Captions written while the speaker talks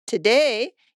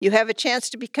Today, you have a chance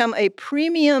to become a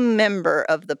premium member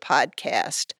of the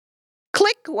podcast.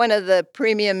 Click one of the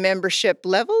premium membership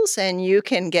levels, and you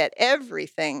can get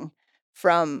everything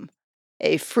from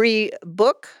a free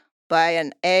book by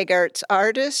an ag arts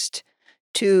artist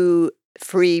to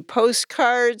free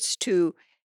postcards to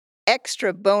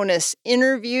extra bonus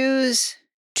interviews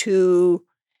to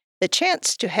the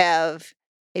chance to have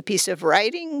a piece of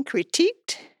writing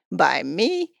critiqued by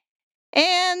me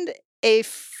and a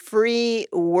free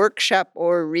workshop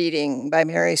or reading by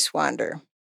Mary Swander.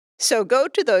 So go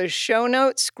to those show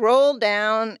notes, scroll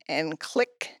down, and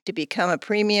click to become a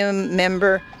premium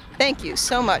member. Thank you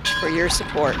so much for your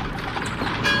support.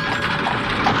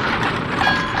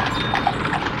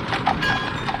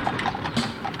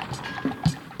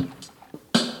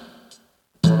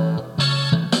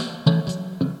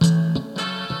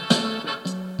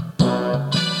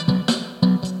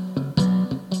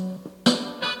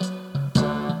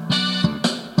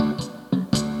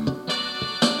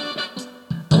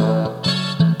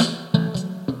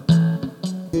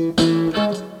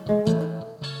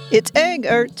 It's Ag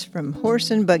Arts from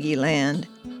Horse and Buggy Land,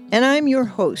 and I'm your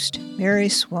host, Mary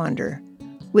Swander,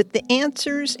 with the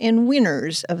answers and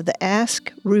winners of the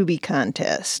Ask Ruby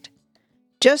contest.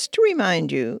 Just to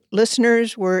remind you,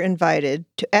 listeners were invited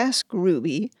to ask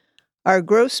Ruby, our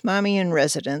gross mommy in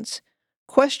residence,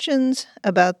 questions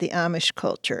about the Amish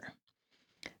culture.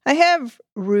 I have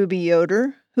Ruby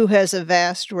Yoder, who has a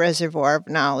vast reservoir of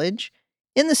knowledge,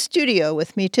 in the studio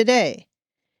with me today.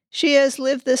 She has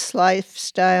lived this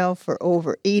lifestyle for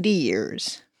over 80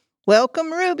 years.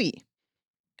 Welcome, Ruby.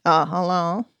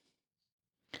 Hello.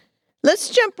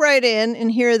 Let's jump right in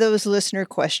and hear those listener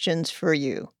questions for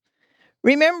you.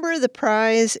 Remember, the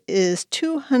prize is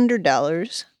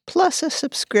 $200 plus a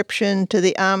subscription to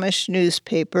the Amish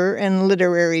newspaper and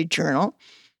literary journal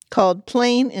called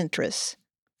Plain Interests.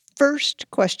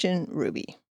 First question,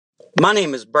 Ruby. My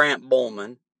name is Brant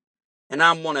Bowman, and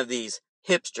I'm one of these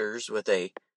hipsters with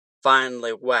a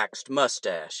finely waxed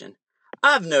mustache, and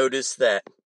I've noticed that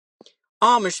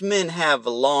Amish men have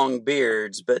long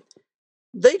beards, but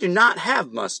they do not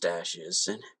have mustaches.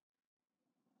 And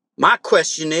my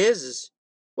question is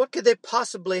what could they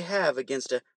possibly have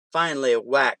against a finely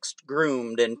waxed,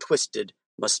 groomed, and twisted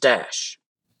mustache?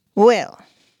 Well,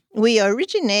 we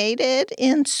originated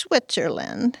in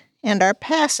Switzerland and are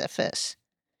pacifists.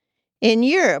 In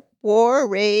Europe, war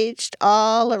raged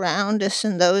all around us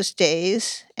in those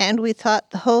days, and we thought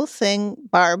the whole thing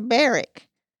barbaric.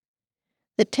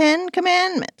 The 10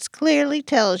 Commandments clearly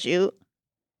tells you,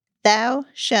 thou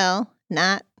shalt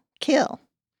not kill.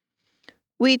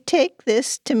 We take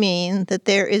this to mean that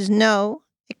there is no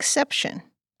exception.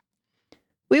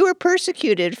 We were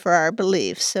persecuted for our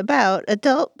beliefs about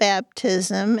adult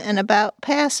baptism and about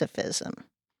pacifism.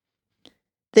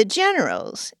 The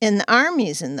generals in the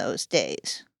armies in those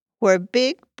days wore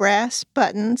big brass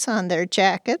buttons on their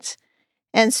jackets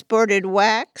and sported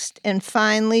waxed and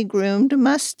finely groomed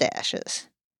mustaches.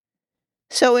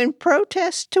 So in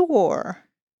protest to war,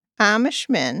 Amish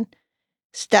men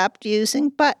stopped using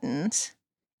buttons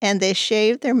and they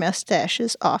shaved their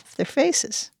mustaches off their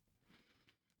faces.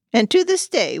 And to this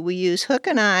day, we use hook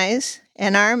and eyes,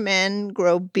 and our men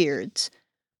grow beards,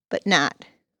 but not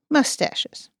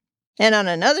mustaches. And on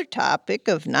another topic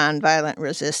of nonviolent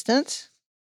resistance.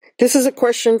 This is a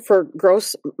question for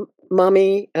gross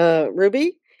mommy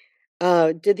Ruby.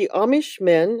 Did the Amish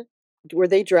men, were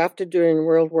they drafted during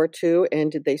World War II,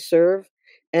 and did they serve?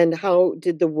 And how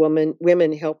did the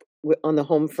women help on the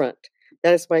home front?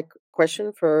 That is my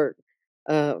question for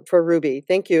Ruby.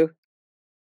 Thank you.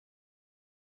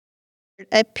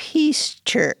 A peace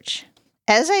church.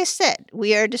 As I said,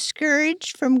 we are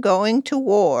discouraged from going to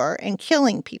war and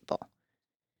killing people.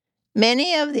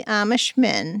 Many of the Amish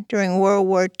men during World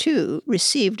War II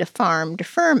received a farm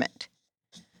deferment.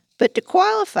 But to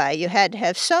qualify, you had to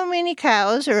have so many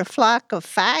cows or a flock of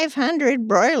 500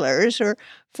 broilers or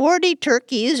 40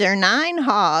 turkeys or 9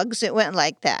 hogs. It went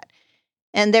like that.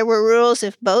 And there were rules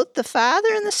if both the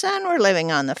father and the son were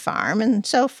living on the farm and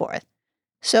so forth.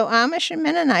 So Amish and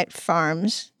Mennonite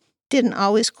farms didn't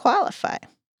always qualify.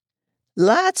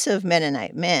 Lots of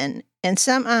Mennonite men and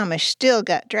some Amish still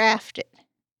got drafted.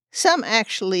 Some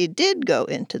actually did go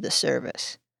into the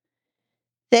service.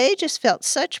 They just felt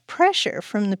such pressure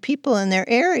from the people in their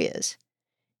areas.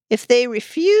 If they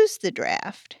refused the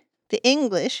draft, the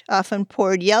English often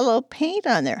poured yellow paint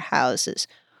on their houses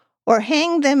or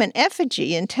hanged them in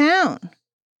effigy in town.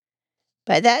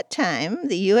 By that time,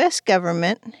 the U.S.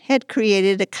 government had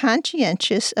created a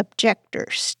conscientious objector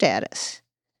status.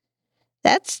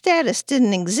 That status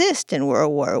didn't exist in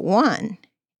World War I,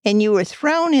 and you were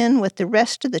thrown in with the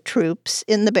rest of the troops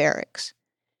in the barracks.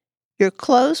 Your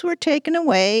clothes were taken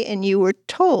away, and you were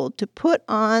told to put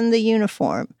on the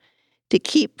uniform to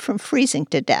keep from freezing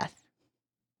to death.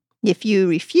 If you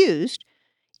refused,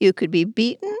 you could be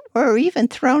beaten or even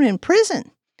thrown in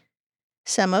prison.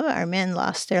 Some of our men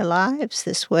lost their lives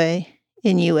this way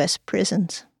in U.S.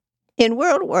 prisons. In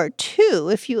World War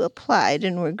II, if you applied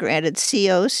and were granted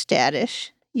CO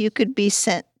status, you could be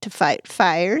sent to fight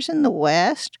fires in the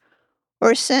West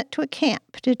or sent to a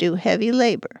camp to do heavy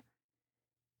labor.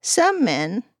 Some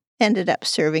men ended up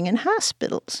serving in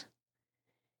hospitals.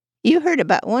 You heard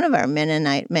about one of our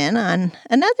Mennonite men on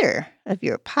another of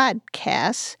your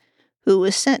podcasts who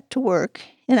was sent to work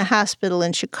in a hospital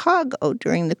in Chicago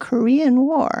during the Korean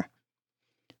War.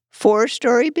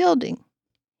 4-story building.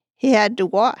 He had to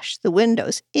wash the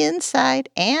windows inside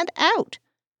and out.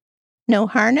 No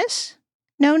harness,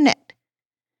 no net,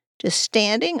 just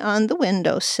standing on the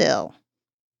windowsill.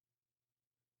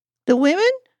 The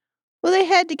women? Well, they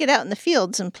had to get out in the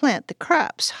fields and plant the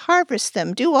crops, harvest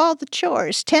them, do all the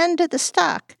chores, tend to the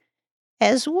stock,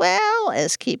 as well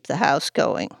as keep the house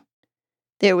going.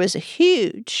 There was a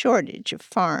huge shortage of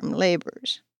farm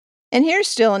laborers. And here's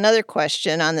still another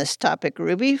question on this topic,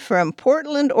 Ruby, from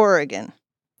Portland, Oregon.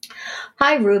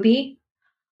 Hi, Ruby.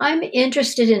 I'm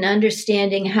interested in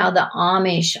understanding how the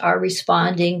Amish are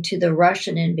responding to the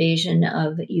Russian invasion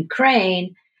of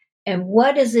Ukraine, and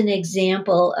what is an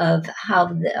example of how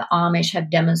the Amish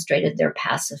have demonstrated their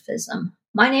pacifism.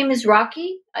 My name is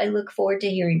Rocky. I look forward to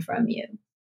hearing from you.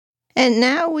 And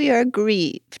now we are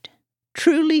grieved,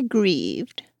 truly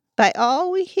grieved, by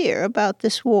all we hear about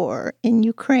this war in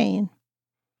Ukraine.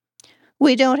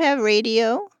 We don't have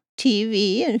radio,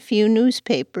 TV, and few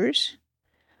newspapers.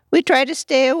 We try to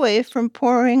stay away from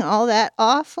pouring all that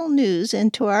awful news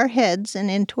into our heads and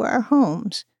into our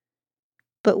homes.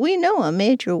 But we know a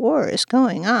major war is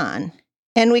going on,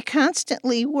 and we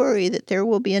constantly worry that there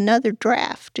will be another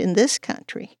draft in this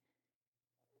country.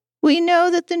 We know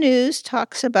that the news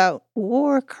talks about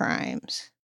war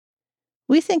crimes.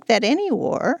 We think that any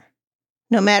war,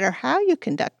 no matter how you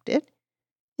conduct it,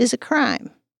 is a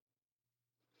crime.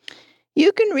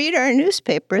 You can read our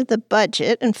newspaper, The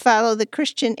Budget, and follow the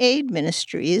Christian aid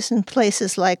ministries in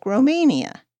places like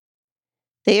Romania.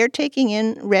 They are taking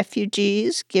in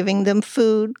refugees, giving them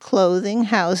food, clothing,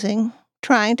 housing,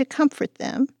 trying to comfort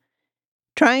them,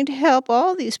 trying to help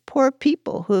all these poor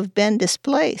people who have been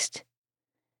displaced.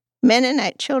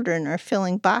 Mennonite children are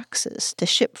filling boxes to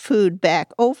ship food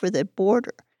back over the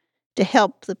border to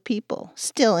help the people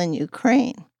still in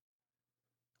Ukraine.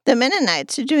 The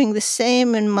Mennonites are doing the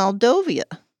same in Moldova,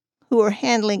 who are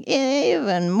handling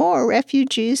even more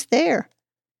refugees there.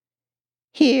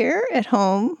 Here at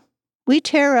home, we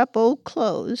tear up old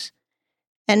clothes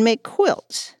and make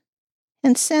quilts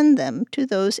and send them to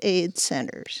those aid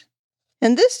centers.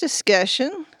 And this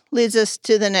discussion leads us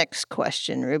to the next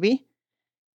question, Ruby.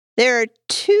 There are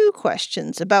 2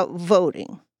 questions about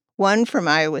voting, one from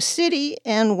Iowa City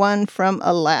and one from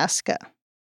Alaska.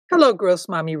 Hello, Gross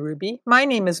Mommy Ruby. My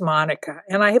name is Monica,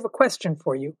 and I have a question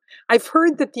for you. I've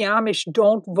heard that the Amish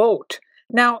don't vote.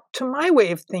 Now, to my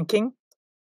way of thinking,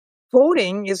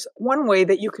 voting is one way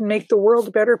that you can make the world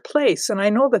a better place, and I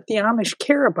know that the Amish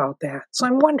care about that. So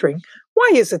I'm wondering,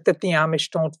 why is it that the Amish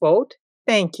don't vote?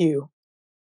 Thank you.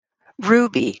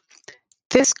 Ruby,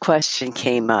 this question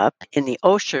came up in the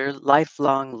Osher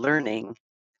Lifelong Learning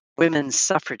women's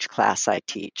suffrage class I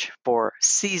teach for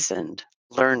seasoned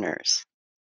learners.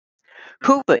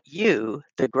 Who but you,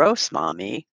 the Gross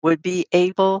Mommy, would be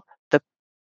able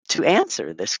to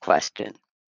answer this question?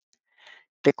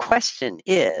 The question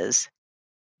is,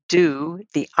 do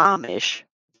the Amish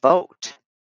vote?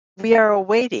 We are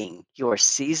awaiting your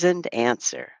seasoned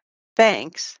answer.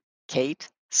 Thanks, Kate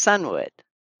Sunwood.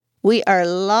 We are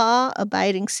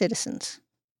law-abiding citizens.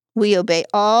 We obey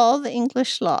all the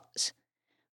English laws,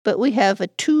 but we have a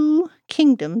 2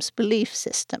 kingdoms belief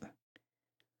system.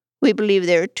 We believe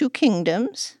there are 2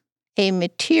 kingdoms, a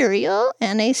material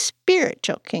and a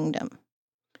spiritual kingdom.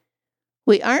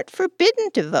 We aren't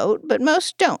forbidden to vote, but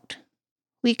most don't.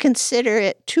 We consider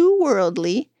it too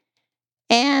worldly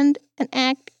and an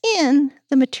act in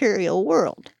the material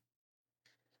world.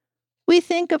 We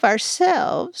think of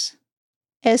ourselves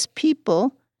as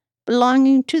people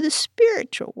belonging to the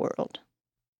spiritual world.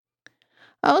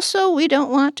 Also, we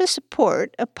don't want to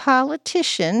support a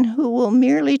politician who will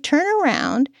merely turn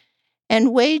around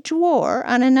and wage war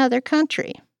on another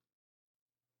country.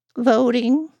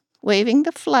 Voting, waving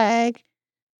the flag,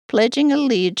 pledging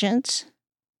allegiance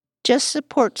just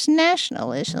supports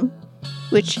nationalism,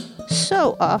 which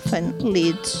so often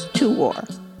leads to war.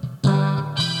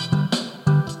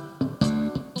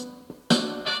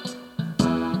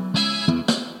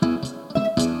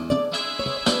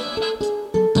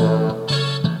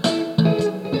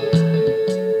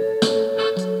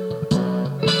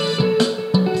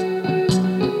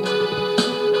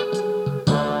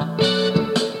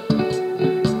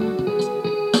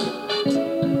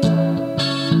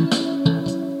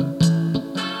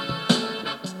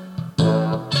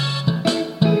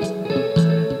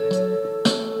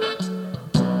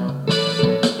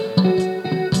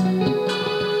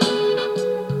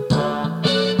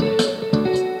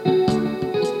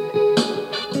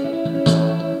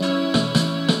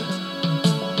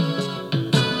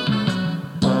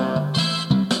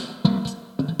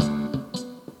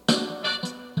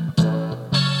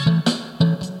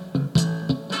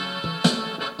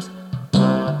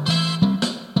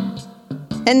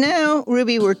 And now,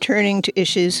 Ruby, we're turning to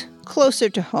issues closer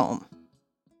to home.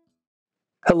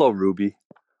 Hello, Ruby.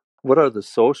 What are the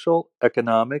social,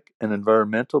 economic, and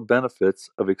environmental benefits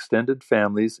of extended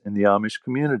families in the Amish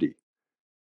community?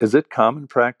 Is it common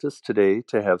practice today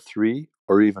to have 3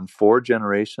 or even 4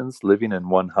 generations living in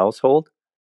one household?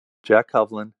 Jack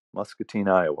Hovland, Muscatine,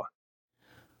 Iowa.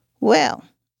 Well,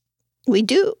 we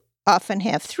do often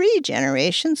have 3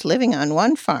 generations living on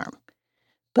one farm,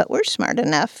 but we're smart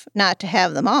enough not to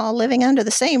have them all living under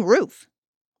the same roof.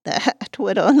 That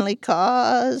would only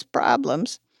cause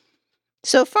problems.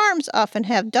 So farms often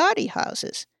have dotty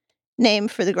houses,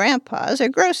 named for the grandpas or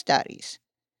gross dotties.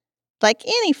 Like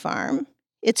any farm,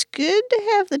 it's good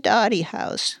to have the dotty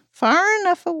house far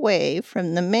enough away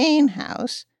from the main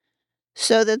house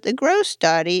so that the gross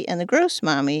dotty and the gross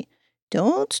mommy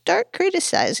don't start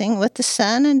criticizing what the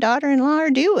son and daughter-in-law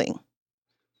are doing,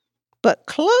 but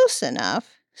close enough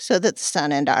so that the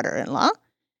son and daughter-in-law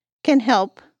can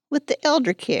help with the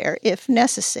elder care if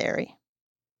necessary.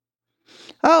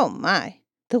 Oh my,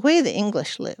 the way the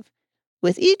English live,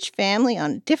 with each family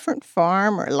on a different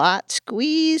farm or lot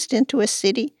squeezed into a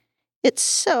city, it's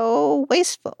so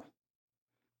wasteful.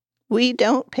 We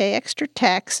don't pay extra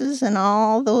taxes and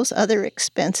all those other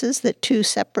expenses that 2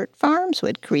 separate farms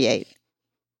would create.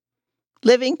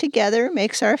 Living together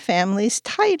makes our families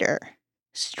tighter,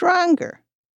 stronger.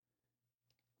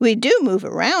 We do move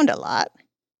around a lot.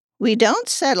 We don't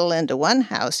settle into one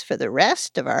house for the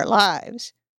rest of our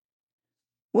lives.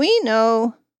 We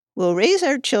know we'll raise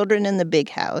our children in the big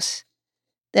house,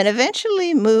 then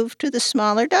eventually move to the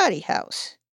smaller dotty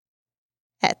house.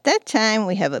 At that time,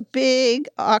 we have a big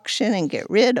auction and get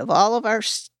rid of all of our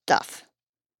stuff.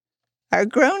 Our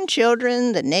grown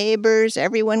children, the neighbors,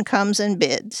 everyone comes and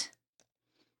bids.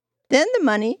 Then the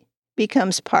money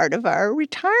becomes part of our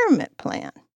retirement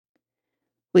plan.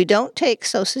 We don't take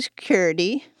Social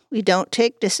Security, we don't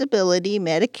take disability,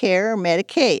 Medicare, or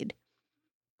Medicaid.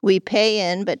 We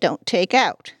pay in but don't take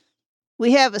out.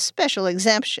 We have a special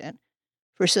exemption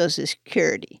for Social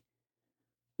Security.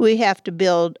 We have to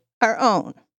build our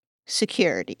own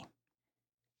security.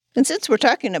 And since we're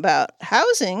talking about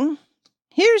housing,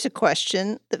 here's a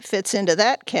question that fits into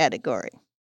that category.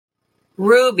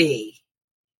 Ruby,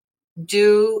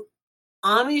 do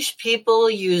Amish people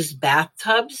use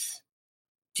bathtubs?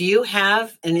 Do you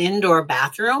have an indoor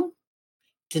bathroom?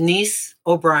 Denise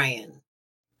O'Brien.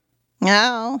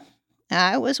 Oh,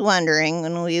 I was wondering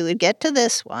when we would get to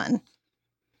this one.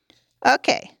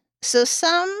 Okay, so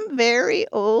some very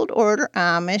old order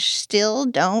Amish still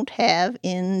don't have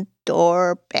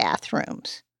indoor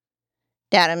bathrooms.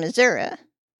 Down in Missouri,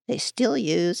 they still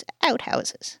use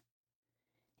outhouses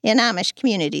in Amish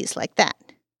communities like that.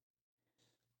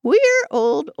 We're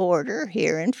old order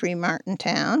here in Fremartin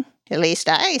Town, at least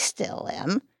I still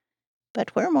am,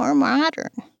 but we're more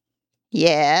modern.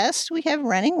 Yes, we have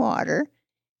running water,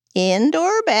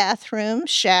 indoor bathrooms,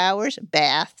 showers,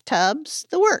 bathtubs,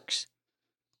 the works.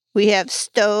 We have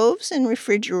stoves and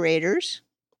refrigerators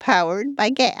powered by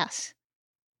gas,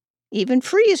 even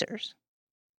freezers.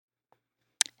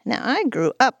 Now, I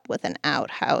grew up with an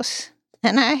outhouse,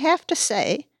 and I have to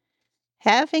say,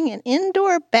 having an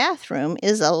indoor bathroom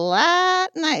is a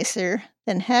lot nicer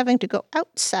than having to go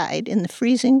outside in the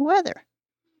freezing weather.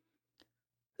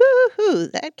 Woo-hoo,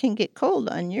 that can get cold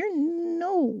on your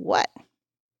know-what.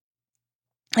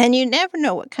 And you never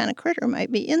know what kind of critter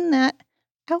might be in that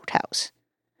outhouse.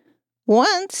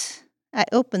 Once, I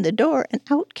opened the door and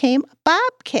out came a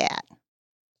bobcat.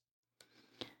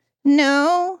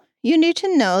 No, you need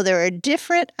to know there are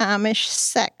different Amish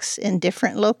sects in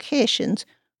different locations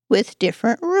with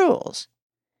different rules.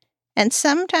 And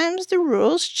sometimes the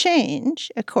rules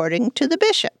change according to the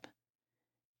bishop.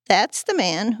 That's the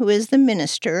man who is the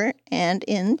minister and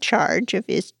in charge of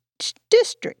his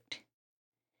district.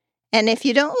 And if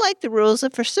you don't like the rules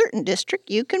of a certain district,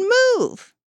 you can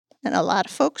move. And a lot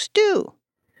of folks do.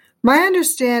 My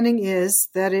understanding is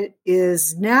that it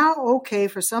is now okay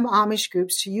for some Amish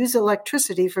groups to use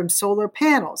electricity from solar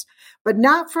panels, but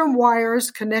not from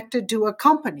wires connected to a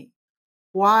company.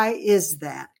 Why is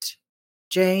that?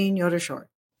 Jane Yoder Short.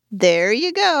 There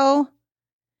you go.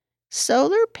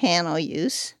 Solar panel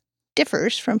use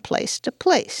differs from place to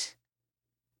place.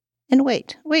 And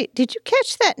wait, did you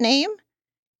catch that name?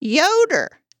 Yoder.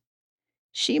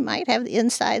 She might have the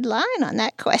inside line on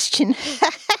that question.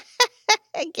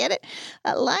 I get it.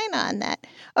 A line on that.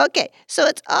 Okay, so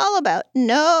it's all about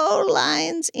no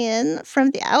lines in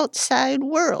from the outside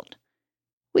world.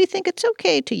 We think it's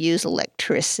okay to use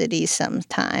electricity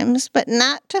sometimes, but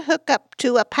not to hook up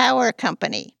to a power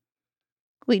company.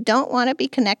 We don't want to be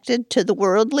connected to the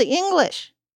worldly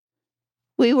English.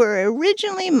 We were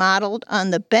originally modeled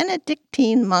on the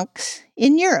Benedictine monks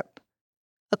in Europe,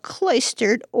 a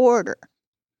cloistered order.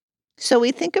 So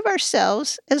we think of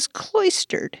ourselves as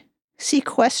cloistered,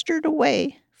 sequestered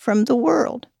away from the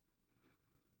world.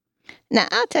 Now,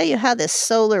 I'll tell you how this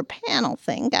solar panel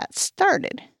thing got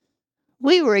started.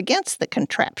 We were against the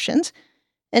contraptions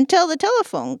until the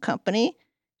telephone company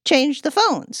changed the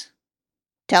phones.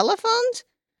 Telephones?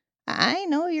 I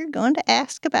know you're going to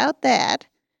ask about that.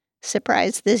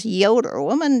 Surprised this Yoder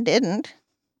woman didn't.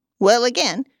 Well,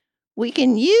 again, we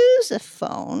can use a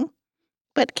phone,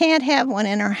 but can't have one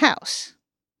in our house.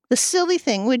 The silly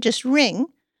thing would just ring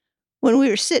when we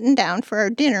were sitting down for our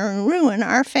dinner and ruin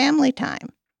our family time.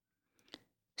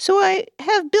 So I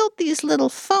have built these little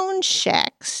phone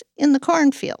shacks in the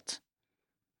cornfields.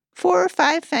 4 or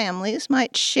 5 families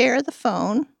might share the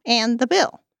phone and the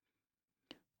bill.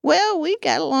 Well, we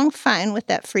got along fine with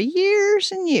that for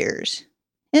years and years,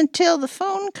 until the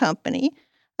phone company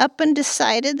up and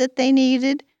decided that they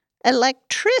needed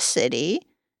electricity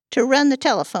to run the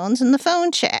telephones in the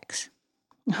phone shacks.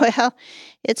 Well,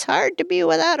 it's hard to be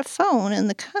without a phone in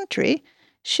the country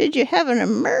should you have an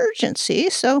emergency,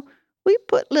 so we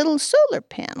put little solar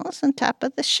panels on top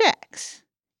of the shacks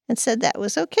and said that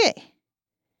was okay.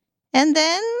 And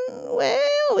then,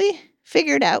 well, we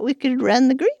figured out we could run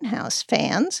the greenhouse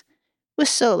fans with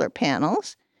solar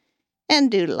panels and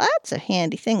do lots of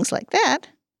handy things like that.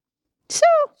 So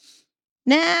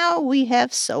now we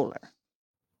have solar.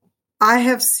 I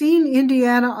have seen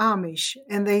Indiana Amish,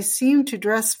 and they seem to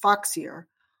dress foxier.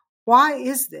 Why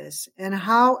is this, and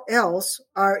how else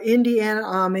are Indiana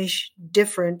Amish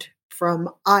different from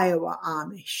Iowa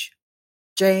Amish?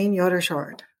 Jane Yoder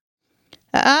Short.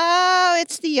 Oh,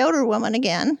 it's the Yoder woman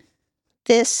again.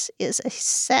 This is a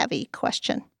savvy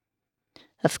question.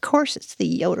 Of course it's the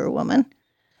Yoder woman.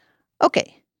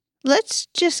 Okay, let's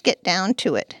just get down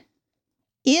to it.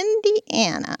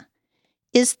 Indiana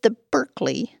is the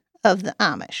Berkeley of the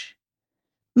Amish.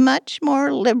 Much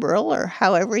more liberal, or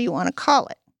however you want to call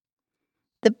it.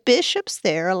 The bishops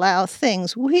there allow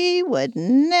things we would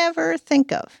never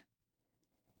think of.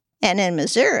 And in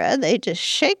Missouri, they just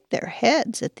shake their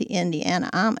heads at the Indiana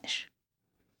Amish.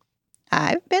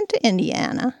 I've been to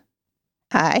Indiana.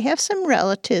 I have some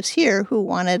relatives here who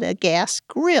wanted a gas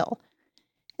grill,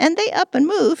 and they up and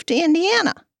moved to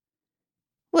Indiana.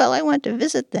 Well, I went to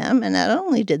visit them, and not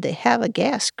only did they have a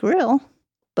gas grill,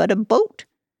 but a boat.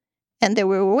 And they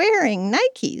were wearing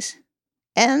Nikes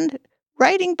and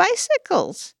riding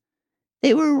bicycles.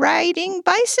 They were riding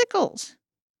bicycles.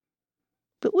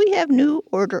 But we have New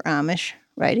Order Amish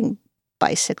riding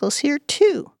bicycles here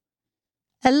too.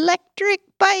 Electric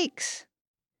bikes.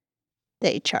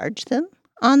 They charge them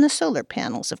on the solar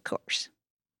panels, of course.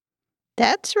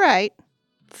 That's right.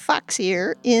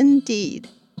 Foxier indeed.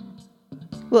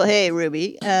 Well, hey,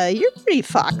 Ruby, you're pretty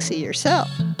foxy yourself.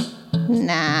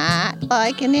 Not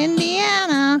like in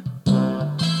Indiana.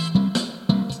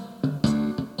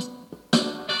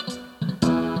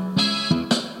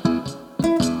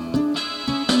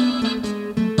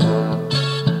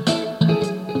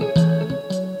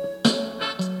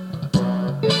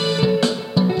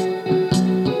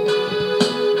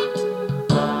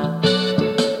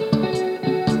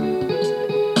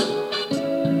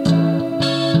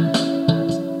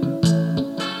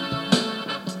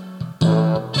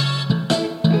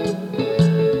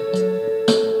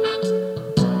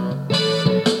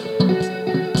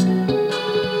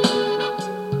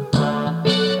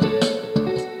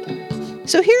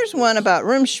 So here's one about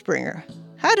Rumspringa.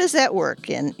 How does that work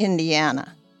in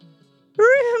Indiana?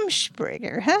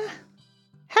 Rumspringa, huh?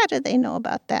 How do they know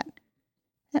about that?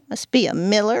 That must be a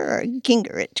Miller or a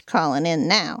Gingerich calling in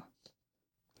now.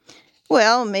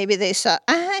 Well, maybe they saw...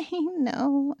 I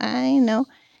know.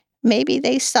 Maybe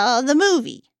they saw the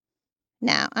movie.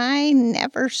 Now, I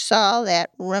never saw that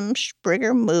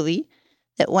Rumspringa movie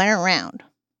that went around.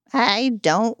 I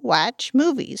don't watch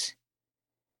movies.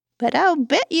 But I'll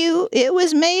bet you it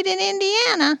was made in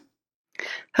Indiana.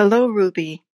 Hello,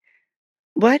 Ruby.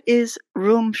 What is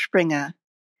Rumspringa?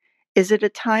 Is it a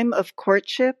time of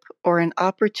courtship or an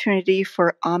opportunity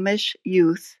for Amish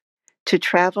youth to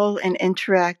travel and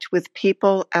interact with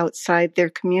people outside their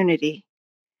community?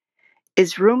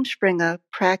 Is Rumspringa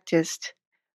practiced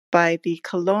by the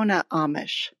Kelowna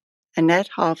Amish?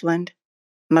 Annette Hovland,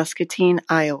 Muscatine,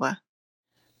 Iowa.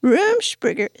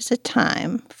 Rumspringa is a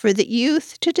time for the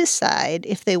youth to decide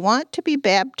if they want to be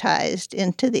baptized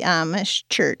into the Amish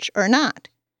church or not.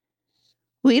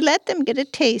 We let them get a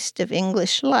taste of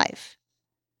English life.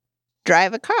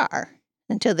 Drive a car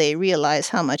until they realize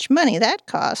how much money that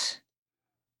costs.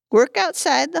 Work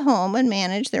outside the home and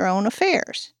manage their own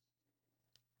affairs.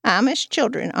 Amish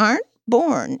children aren't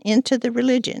born into the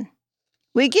religion.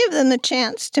 We give them the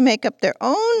chance to make up their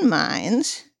own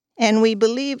minds, and we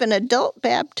believe in adult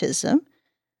baptism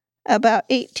about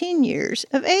 18 years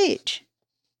of age.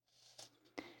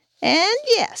 And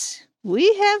yes,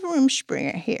 we have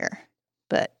Rumspringa here,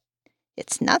 but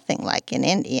it's nothing like in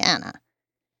Indiana.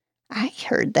 I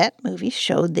heard that movie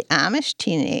showed the Amish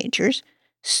teenagers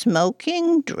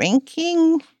smoking,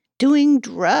 drinking, doing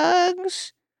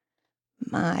drugs.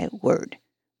 My word,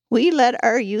 we let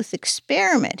our youth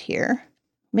experiment here,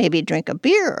 maybe drink a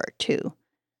beer or two,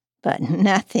 but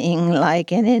nothing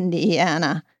like in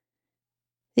Indiana.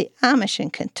 The Amish in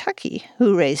Kentucky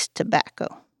who raise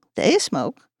tobacco, they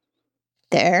smoke.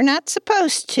 They're not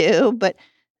supposed to, but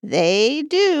they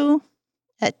do.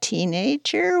 A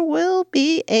teenager will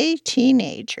be a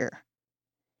teenager.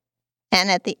 And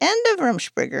at the end of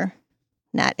Rumspringa,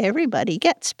 not everybody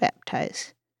gets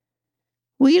baptized.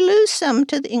 We lose some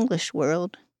to the English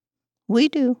world. We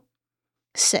do.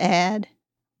 Sad,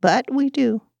 but we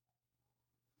do.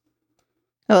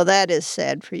 Oh, that is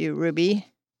sad for you, Ruby.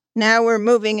 Now we're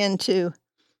moving into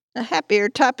a happier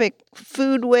topic: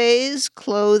 foodways,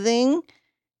 clothing,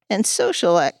 and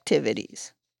social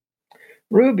activities.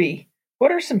 Ruby,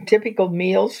 what are some typical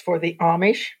meals for the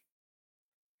Amish?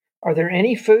 Are there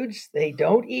any foods they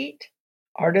don't eat?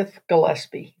 Ardith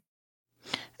Gillespie.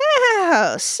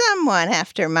 Oh, someone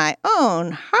after my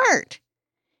own heart.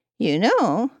 You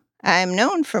know, I'm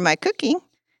known for my cooking,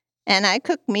 and I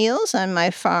cook meals on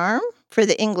my farm for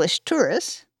the English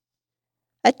tourists.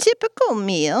 A typical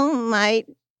meal might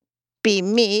be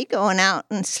me going out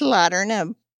and slaughtering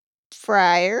a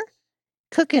fryer,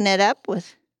 cooking it up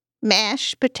with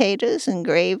mashed potatoes and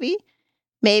gravy,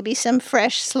 maybe some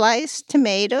fresh sliced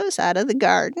tomatoes out of the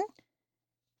garden,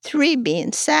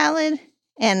 3-bean salad,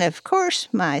 and of course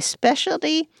my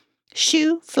specialty,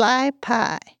 shoe fly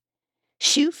pie.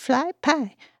 Shoe fly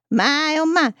pie. My, oh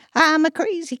my, I'm a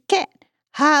crazy cat.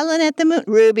 Hollering at the moon.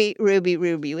 Ruby,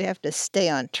 we have to stay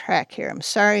on track here. I'm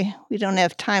sorry, we don't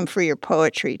have time for your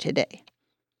poetry today.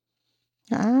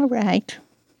 All right.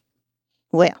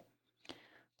 Well,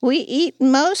 we eat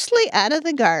mostly out of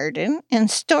the garden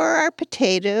and store our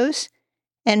potatoes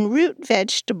and root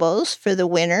vegetables for the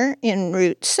winter in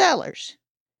root cellars.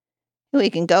 We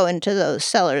can go into those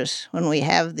cellars when we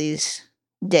have these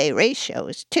day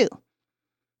ratios, too.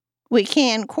 We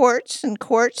can quarts and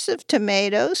quarts of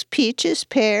tomatoes, peaches,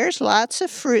 pears, lots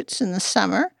of fruits in the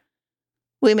summer.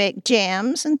 We make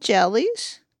jams and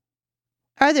jellies.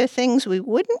 Are there things we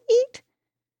wouldn't eat?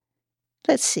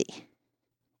 Let's see.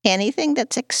 Anything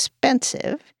that's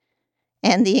expensive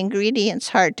and the ingredients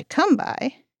hard to come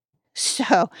by.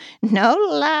 So, no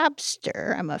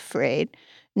lobster, I'm afraid.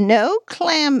 No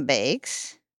clam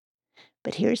bakes.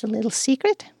 But here's a little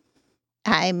secret.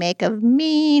 I make a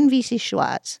mean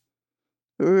vichyssoise.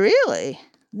 Really?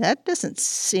 That doesn't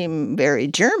seem very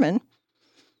German.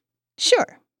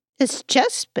 Sure, it's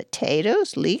just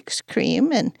potatoes, leeks,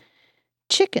 cream, and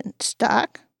chicken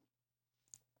stock.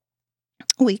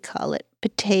 We call it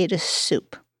potato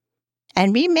soup.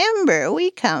 And remember,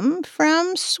 we come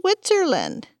from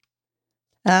Switzerland.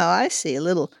 Oh, I see. A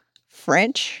little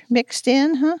French mixed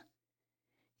in, huh?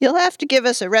 You'll have to give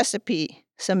us a recipe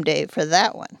someday for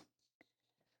that one.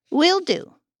 Will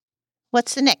do.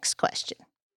 What's the next question?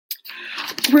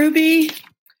 Ruby,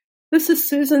 this is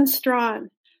Susan Strawn.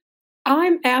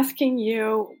 I'm asking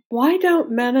you, why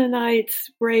don't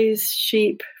Mennonites raise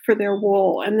sheep for their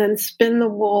wool and then spin the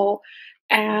wool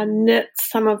and knit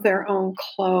some of their own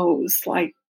clothes,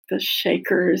 like the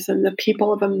Shakers and the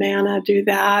people of Amana do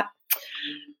that?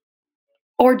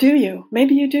 Or do you?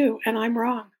 Maybe you do, and I'm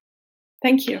wrong.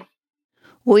 Thank you.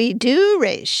 We do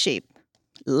raise sheep,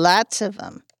 lots of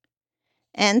them.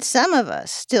 And some of us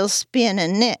still spin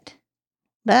and knit.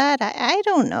 But I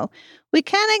don't know. We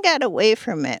kind of got away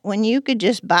from it when you could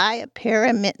just buy a pair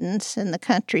of mittens in the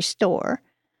country store.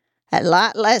 A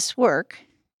lot less work.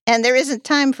 And there isn't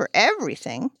time for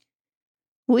everything.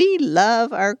 We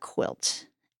love our quilts.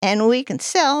 And we can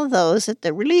sell those at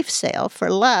the relief sale for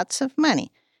lots of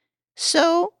money.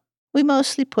 So we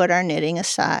mostly put our knitting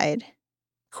aside.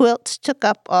 Quilts took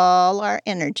up all our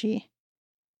energy.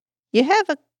 You have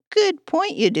a good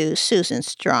point you do, Susan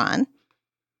Strawn.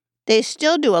 They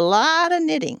still do a lot of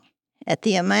knitting at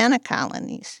the Amana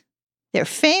colonies. They're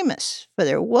famous for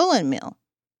their woolen mill.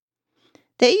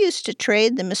 They used to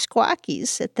trade the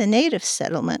Meskwakis at the native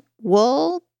settlement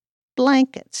wool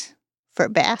blankets for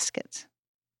baskets.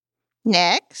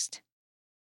 Next.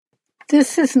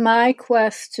 This is my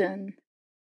question.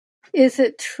 Is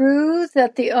it true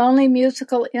that the only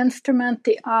musical instrument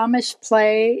the Amish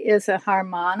play is a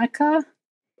harmonica?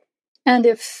 And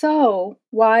if so,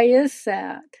 why is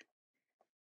that?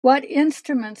 What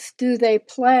instruments do they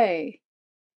play?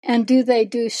 And do they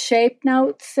do shape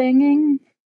note singing?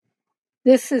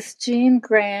 This is Jean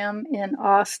Graham in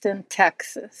Austin,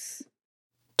 Texas.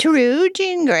 True,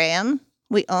 Jean Graham.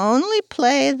 We only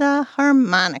play the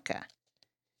harmonica.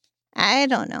 I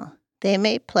don't know. They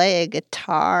may play a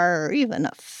guitar or even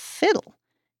a fiddle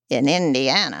in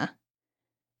Indiana,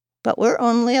 but we're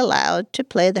only allowed to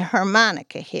play the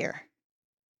harmonica here.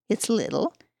 It's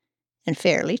little and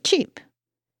fairly cheap.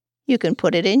 You can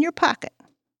put it in your pocket.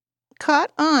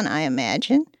 Caught on, I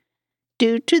imagine,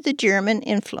 due to the German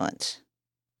influence.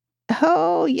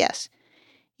 Oh, yes.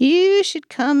 You should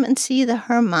come and see the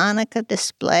harmonica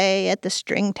display at the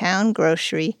Stringtown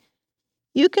Grocery.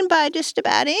 You can buy just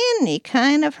about any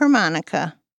kind of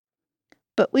harmonica,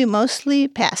 but we mostly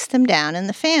pass them down in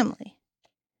the family.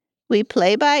 We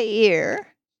play by ear,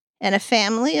 and a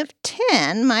family of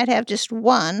 10 might have just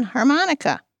one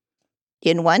harmonica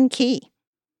in one key.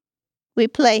 We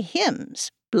play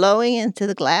hymns blowing into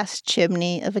the glass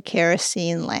chimney of a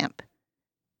kerosene lamp.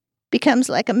 Becomes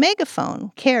like a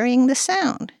megaphone carrying the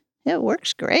sound. It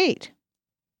works great.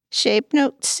 Shape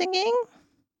note singing?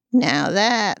 Now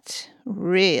that's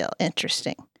real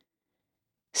interesting.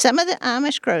 Some of the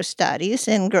Amish gross daddies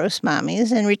and gross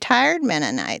mommies and retired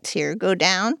Mennonites here go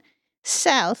down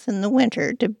south in the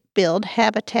winter to build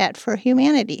Habitat for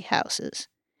Humanity houses.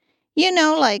 You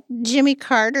know, like Jimmy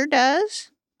Carter does?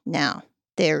 Now,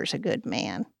 there's a good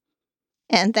man.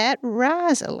 And that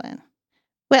Rosalind.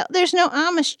 Well, there's no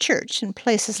Amish church in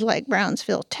places like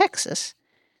Brownsville, Texas,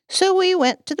 so we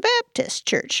went to the Baptist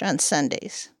church on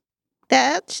Sundays.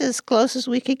 That's as close as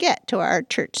we could get to our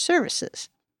church services.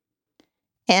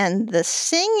 And the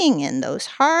singing in those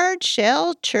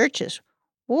hard-shell churches,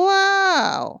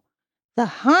 wow! The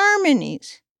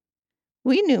harmonies.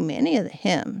 We knew many of the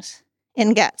hymns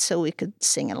and got so we could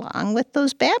sing along with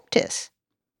those Baptists.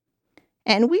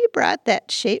 And we brought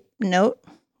that shape note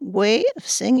way of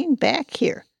singing back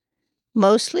here,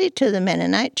 mostly to the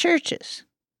Mennonite churches.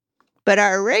 But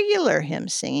our regular hymn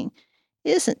singing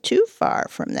isn't too far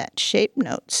from that shape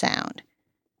note sound.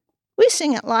 We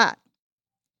sing a lot.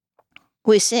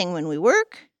 We sing when we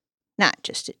work, not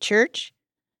just at church.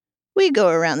 We go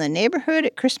around the neighborhood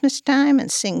at Christmas time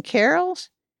and sing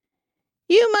carols.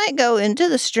 You might go into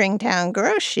the Stringtown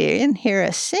Grocery and hear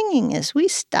us singing as we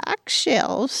stock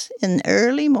shelves in the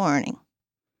early morning.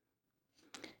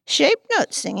 Shape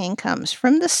note singing comes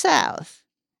from the South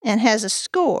and has a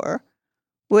score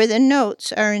where the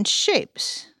notes are in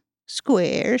shapes,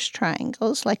 squares,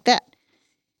 triangles, like that.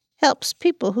 Helps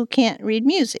people who can't read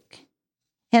music.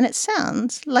 And it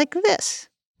sounds like this.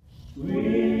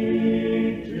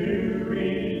 Sweet to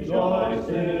rejoice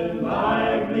in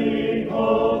lively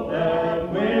hope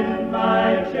that when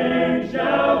my change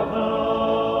shall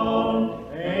come,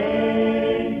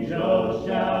 angels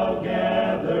shall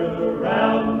gather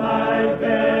round my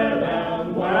bed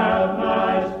and while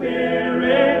my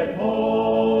spirit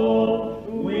whole,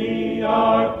 we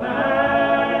are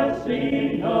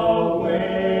passing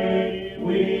away,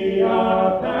 we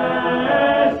are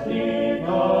passing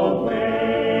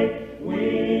away,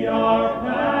 we are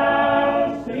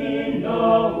passing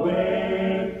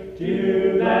away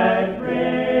to that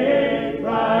great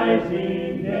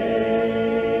rising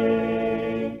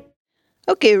day.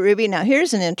 Okay, Ruby, now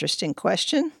here's an interesting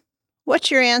question.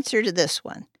 What's your answer to this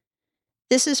one?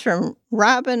 This is from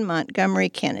Robin Montgomery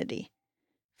Kennedy.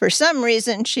 For some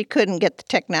reason, she couldn't get the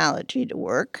technology to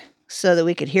work so that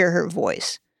we could hear her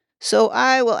voice. So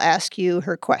I will ask you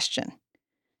her question.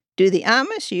 Do the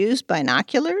Amish use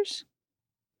binoculars?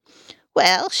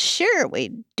 Well, sure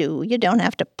we do. You don't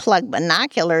have to plug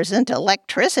binoculars into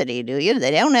electricity, do you?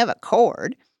 They don't have a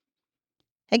cord.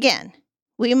 Again,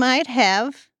 we might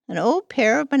have an old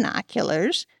pair of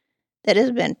binoculars that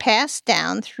has been passed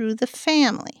down through the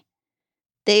family.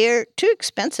 They are too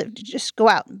expensive to just go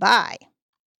out and buy.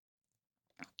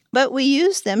 But we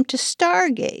use them to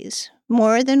stargaze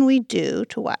more than we do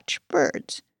to watch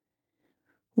birds.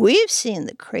 We've seen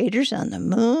the craters on the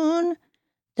moon,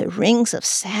 the rings of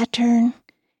Saturn,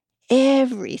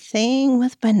 everything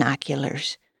with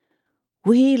binoculars.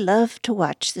 We love to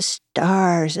watch the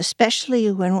stars,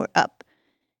 especially when we're up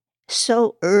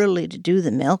so early to do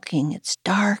the milking. It's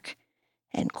dark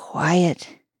and quiet,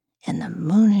 and the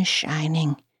moon is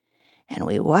shining, and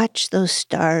we watch those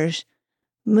stars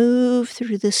move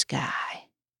through the sky.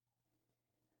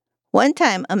 One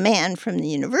time, a man from the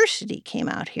university came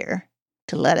out here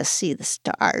to let us see the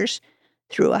stars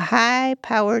through a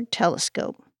high-powered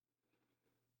telescope.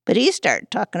 But he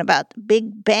started talking about the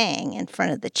Big Bang in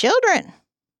front of the children.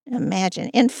 Imagine,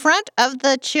 in front of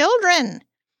the children.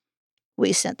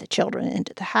 We sent the children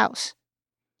into the house,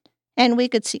 and we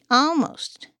could see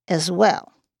almost as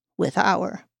well with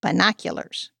our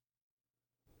binoculars.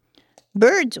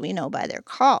 Birds we know by their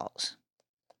calls.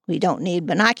 We don't need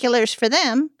binoculars for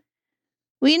them.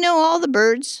 We know all the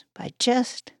birds by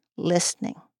just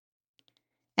listening.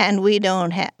 And we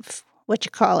don't have,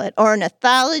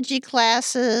 ornithology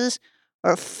classes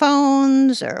or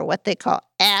phones or what they call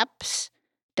apps.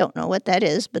 Don't know what that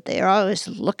is, but they are always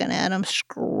looking at them,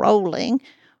 scrolling,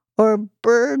 or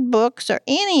bird books or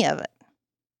any of it.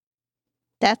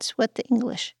 That's what the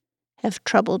English have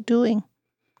trouble doing,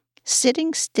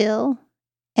 sitting still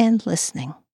and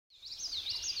listening.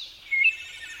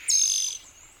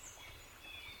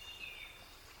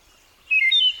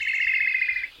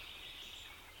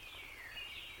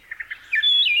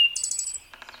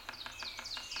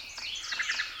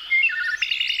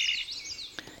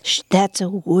 That's a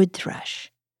wood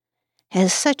thrush.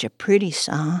 Has such a pretty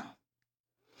song.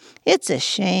 It's a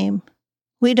shame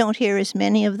we don't hear as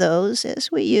many of those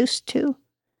as we used to.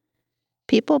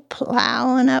 People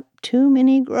plowing up too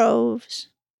many groves,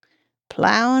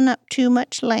 plowing up too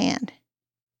much land.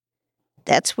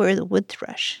 That's where the wood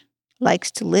thrush likes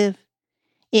to live,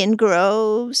 in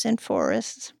groves and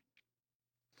forests.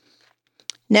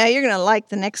 Now you're going to like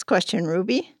the next question,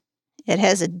 Ruby. It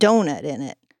has a donut in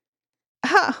it.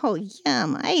 Oh,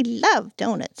 yum. I love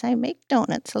donuts. I make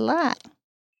donuts a lot.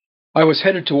 I was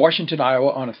headed to Washington,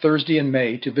 Iowa on a Thursday in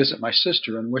May to visit my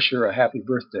sister and wish her a happy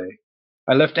birthday.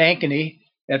 I left Ankeny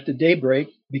at the daybreak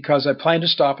because I planned to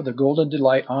stop at the Golden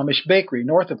Delight Amish Bakery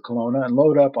north of Kelowna and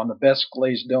load up on the best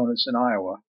glazed donuts in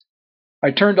Iowa.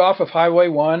 I turned off of Highway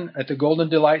 1 at the Golden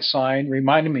Delight sign,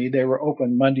 reminding me they were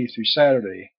open Monday through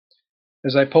Saturday.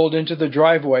 As I pulled into the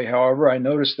driveway, however, I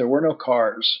noticed there were no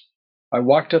cars. I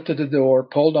walked up to the door,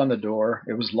 pulled on the door.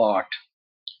 It was locked.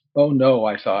 Oh no,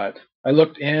 I thought. I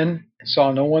looked in and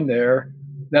saw no one there.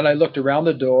 Then I looked around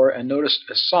the door and noticed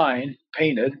a sign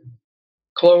painted,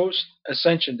 "Closed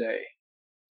Ascension Day."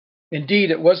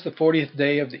 Indeed, it was the 40th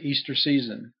day of the Easter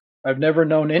season. I've never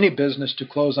known any business to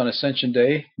close on Ascension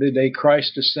Day, the day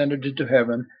Christ ascended into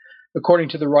heaven, according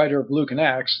to the writer of Luke and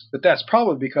Acts, but that's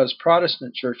probably because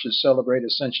Protestant churches celebrate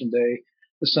Ascension Day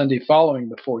the Sunday following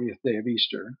the 40th day of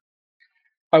Easter.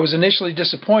 I was initially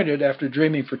disappointed after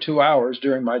dreaming for 2 hours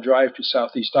during my drive to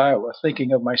southeast Iowa,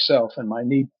 thinking of myself and my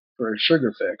need for a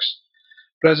sugar fix.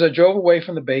 But as I drove away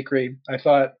from the bakery, I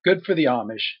thought, good for the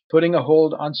Amish. Putting a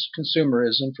hold on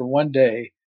consumerism for one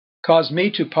day caused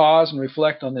me to pause and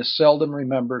reflect on this seldom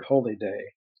remembered holy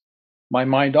day. My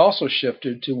mind also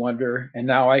shifted to wonder, and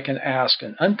now I can ask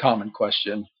an uncommon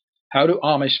question: how do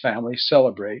Amish families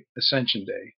celebrate Ascension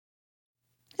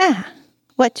Day?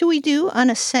 What do we do on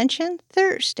Ascension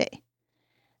Thursday?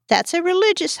 That's a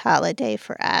religious holiday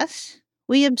for us.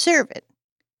 We observe it.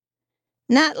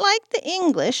 Not like the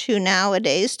English, who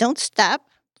nowadays don't stop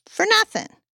for nothing.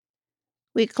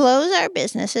 We close our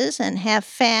businesses and have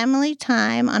family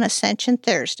time on Ascension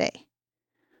Thursday.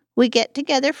 We get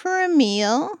together for a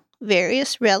meal,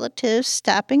 various relatives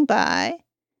stopping by.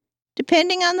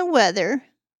 Depending on the weather,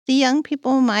 the young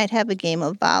people might have a game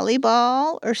of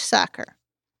volleyball or soccer.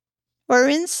 Or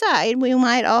inside, we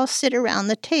might all sit around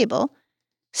the table,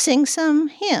 sing some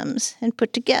hymns, and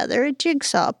put together a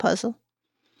jigsaw puzzle.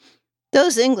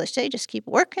 Those English, they just keep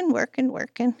working,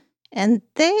 and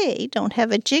they don't have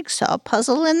a jigsaw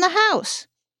puzzle in the house.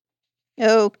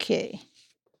 Okay,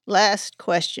 last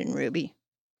question, Ruby.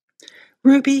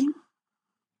 Ruby,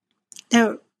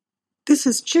 now, this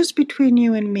is just between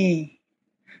you and me.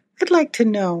 I'd like to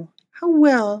know, how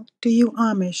well do you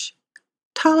Amish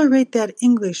tolerate that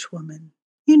English woman?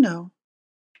 You know,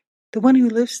 the one who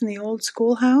lives in the old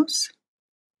schoolhouse?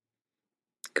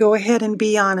 Go ahead and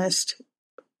be honest.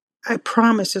 I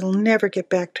promise it'll never get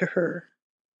back to her.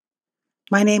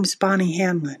 My name's Bonnie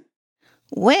Hanlon.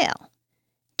 Well,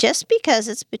 just because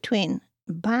it's between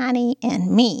Bonnie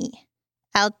and me,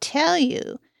 I'll tell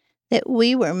you that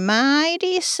we were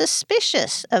mighty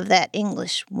suspicious of that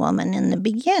English woman in the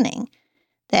beginning,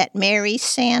 that Mary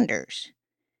Sanders.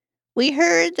 We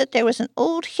heard that there was an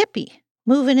old hippie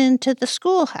moving into the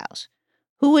schoolhouse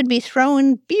who would be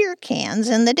throwing beer cans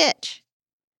in the ditch.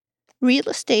 Real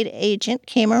estate agent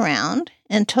came around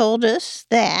and told us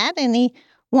that, and he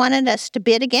wanted us to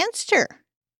bid against her.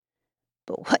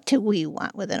 But what do we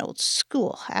want with an old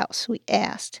schoolhouse, we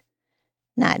asked.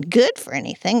 Not good for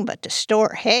anything but to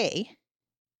store hay.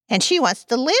 And she wants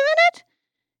to live in it?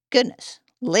 Goodness,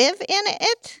 live in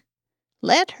it?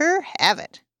 Let her have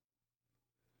it.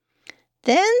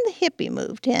 Then the hippie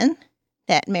moved in,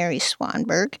 that Mary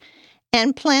Swanberg,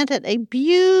 and planted a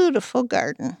beautiful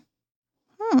garden.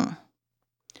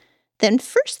 Then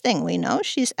first thing we know,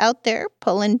 she's out there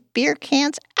pulling beer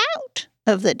cans out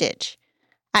of the ditch.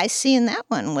 I seen that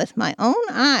one with my own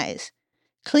eyes,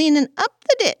 cleaning up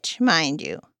the ditch, mind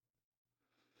you.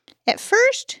 At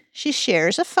first, she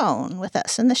shares a phone with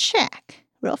us in the shack,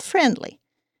 real friendly.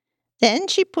 Then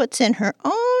she puts in her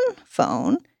own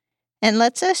phone and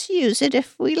lets us use it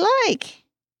if we like,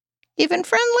 even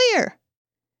friendlier.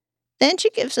 Then she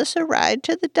gives us a ride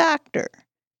to the doctor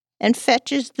and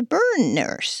fetches the burn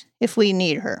nurse if we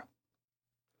need her.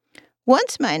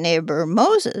 Once my neighbor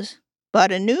Moses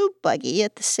bought a new buggy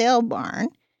at the sale barn,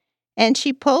 and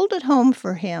she pulled it home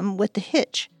for him with the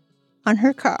hitch on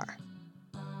her car.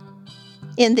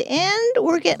 In the end,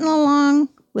 we're getting along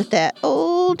with that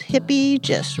old hippie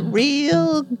just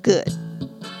real good.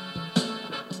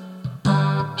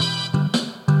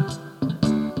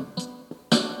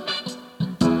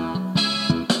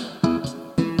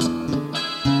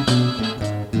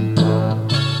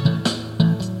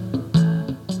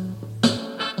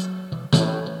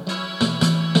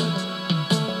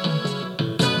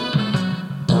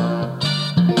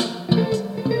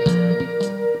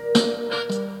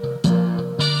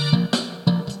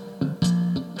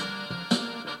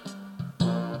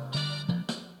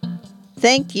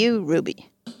 Thank you, Ruby.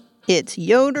 It's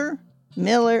Yoder,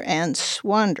 Miller, and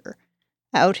Swander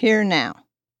out here now.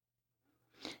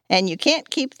 And you can't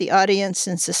keep the audience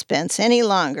in suspense any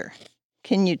longer.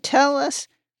 Can you tell us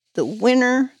the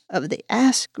winner of the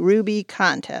Ask Ruby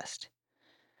contest?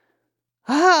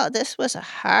 Oh, this was a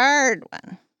hard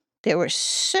one. There were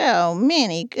so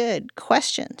many good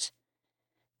questions.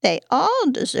 They all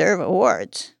deserve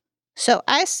awards. So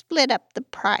I split up the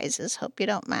prizes, hope you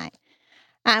don't mind.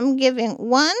 I'm giving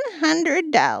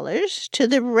 $100 to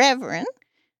the Reverend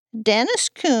Dennis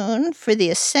Kuhn for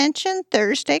the Ascension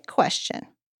Thursday question.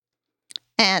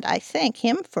 And I thank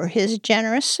him for his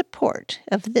generous support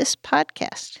of this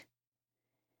podcast.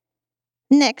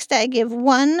 Next, I give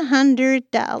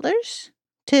 $100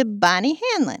 to Bonnie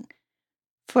Hanlon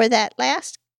for that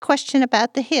last question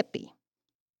about the hippie.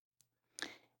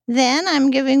 Then I'm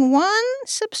giving one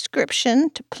subscription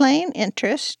to Plain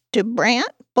Interest to Brant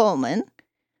Bowman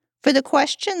for the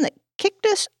question that kicked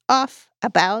us off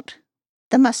about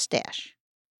the mustache.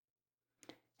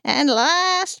 And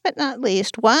last but not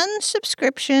least, one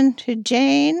subscription to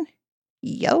Jane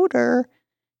Yoder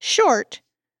Short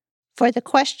for the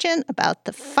question about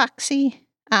the foxy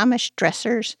Amish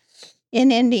dressers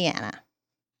in Indiana.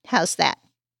 How's that?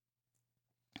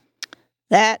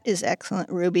 That is excellent,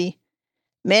 Ruby.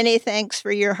 Many thanks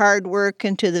for your hard work,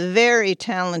 and to the very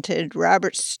talented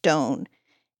Robert Stone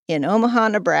in Omaha,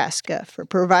 Nebraska, for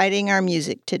providing our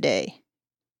music today.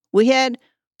 We had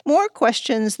more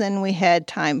questions than we had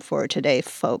time for today,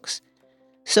 folks.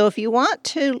 So if you want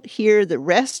to hear the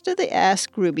rest of the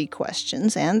Ask Ruby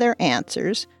questions and their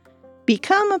answers,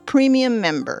 become a premium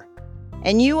member,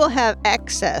 and you will have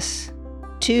access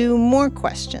to more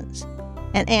questions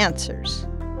and answers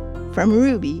from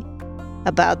Ruby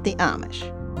about the Amish.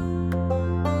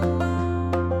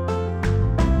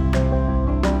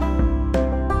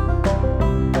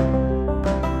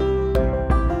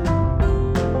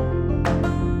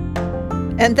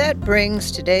 And that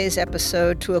brings today's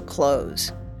episode to a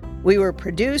close. We were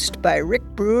produced by Rick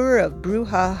Brewer of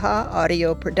Brouhaha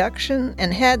Audio Production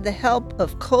and had the help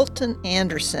of Colton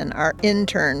Anderson, our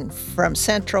intern from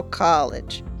Central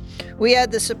College. We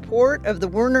had the support of the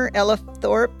Werner Ella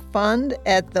Thorpe Fund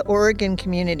at the Oregon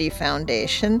Community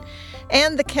Foundation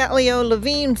and the Catleo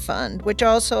Levine Fund, which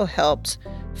also helps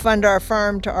fund our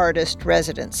Farm to Artist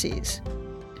residencies.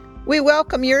 We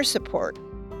welcome your support.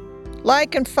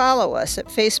 Like and follow us at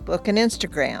Facebook and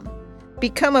Instagram.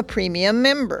 Become a premium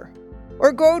member.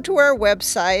 Or go to our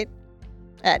website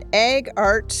at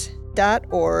agarts.org,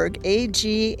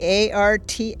 agarts.org,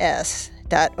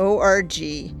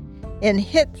 and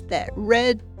hit that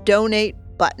red donate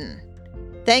button.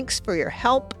 Thanks for your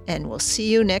help, and we'll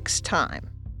see you next time.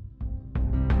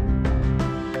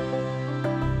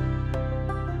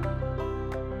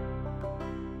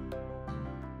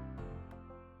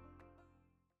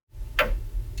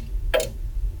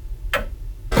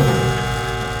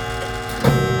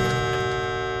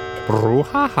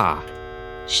 Brouhaha.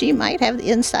 She might have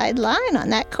the inside line on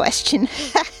that question.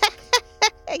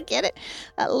 I get it.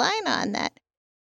 A line on that.